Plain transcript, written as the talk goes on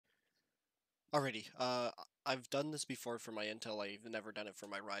Alrighty, I've done this before for my Intel, I've never done it for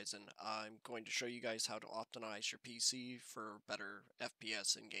my Ryzen. I'm going to show you guys how to optimize your PC for better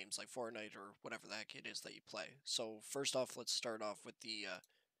FPS in games like Fortnite or whatever the heck it is that you play. So first off, let's start off with the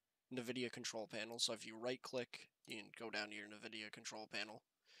Nvidia control panel. So if you right click, you can go down to your Nvidia control panel.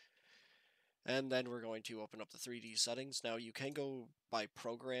 And then we're going to open up the 3D settings. Now you can go by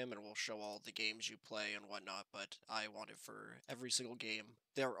program and we'll show all the games you play and whatnot, but I want it for every single game.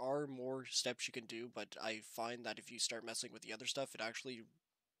 There are more steps you can do, but I find that if you start messing with the other stuff, it actually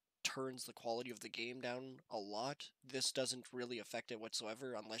turns the quality of the game down a lot. This doesn't really affect it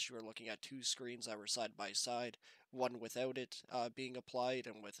whatsoever unless you are looking at two screens that were side by side, one without it being applied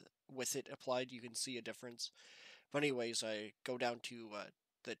and with it applied you can see a difference. But anyways, I go down to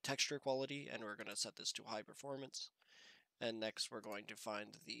the texture quality, and we're going to set this to high performance. And next, we're going to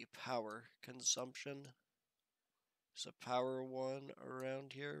find the power consumption. So power one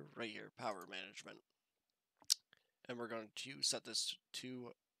around here, right here, power management. And we're going to set this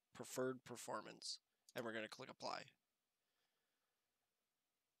to preferred performance. And we're going to click apply.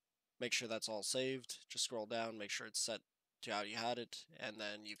 Make sure that's all saved. Just scroll down, make sure it's set to how you had it, and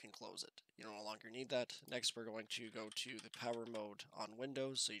then you can close it. You no longer need that. Next, we're going to go to the power mode on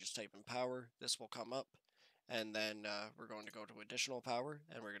Windows. So you just type in power. This will come up. And then we're going to go to additional power,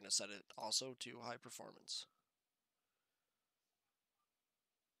 and we're going to set it also to high performance.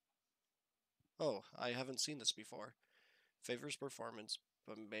 Oh, I haven't seen this before. Favors performance,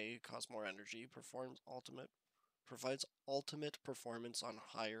 but may cost more energy. Provides ultimate performance on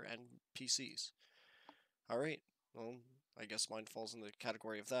higher end PCs. Alright, well, I guess mine falls in the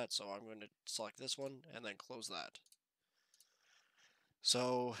category of that, so I'm going to select this one and then close that.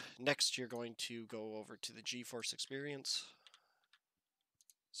 So next you're going to go over to the GeForce Experience.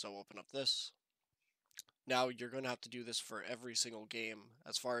 So open up this. Now you're going to have to do this for every single game,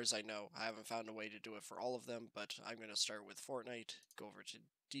 as far as I know. I haven't found a way to do it for all of them, but I'm going to start with Fortnite, go over to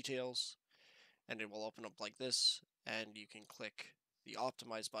Details, and it will open up like this, and you can click the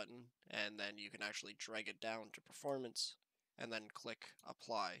Optimize button, and then you can actually drag it down to Performance, and then click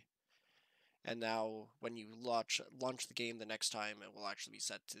Apply. And now when you launch the game the next time, it will actually be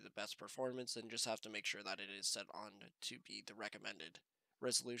set to the best performance, and just have to make sure that it is set on to be the recommended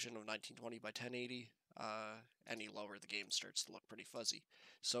resolution of 1920 by 1080. Any lower, the game starts to look pretty fuzzy.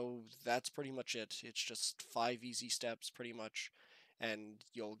 So that's pretty much it. It's just 5 easy steps pretty much, and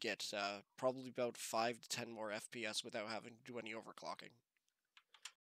you'll get probably about 5 to 10 more FPS without having to do any overclocking.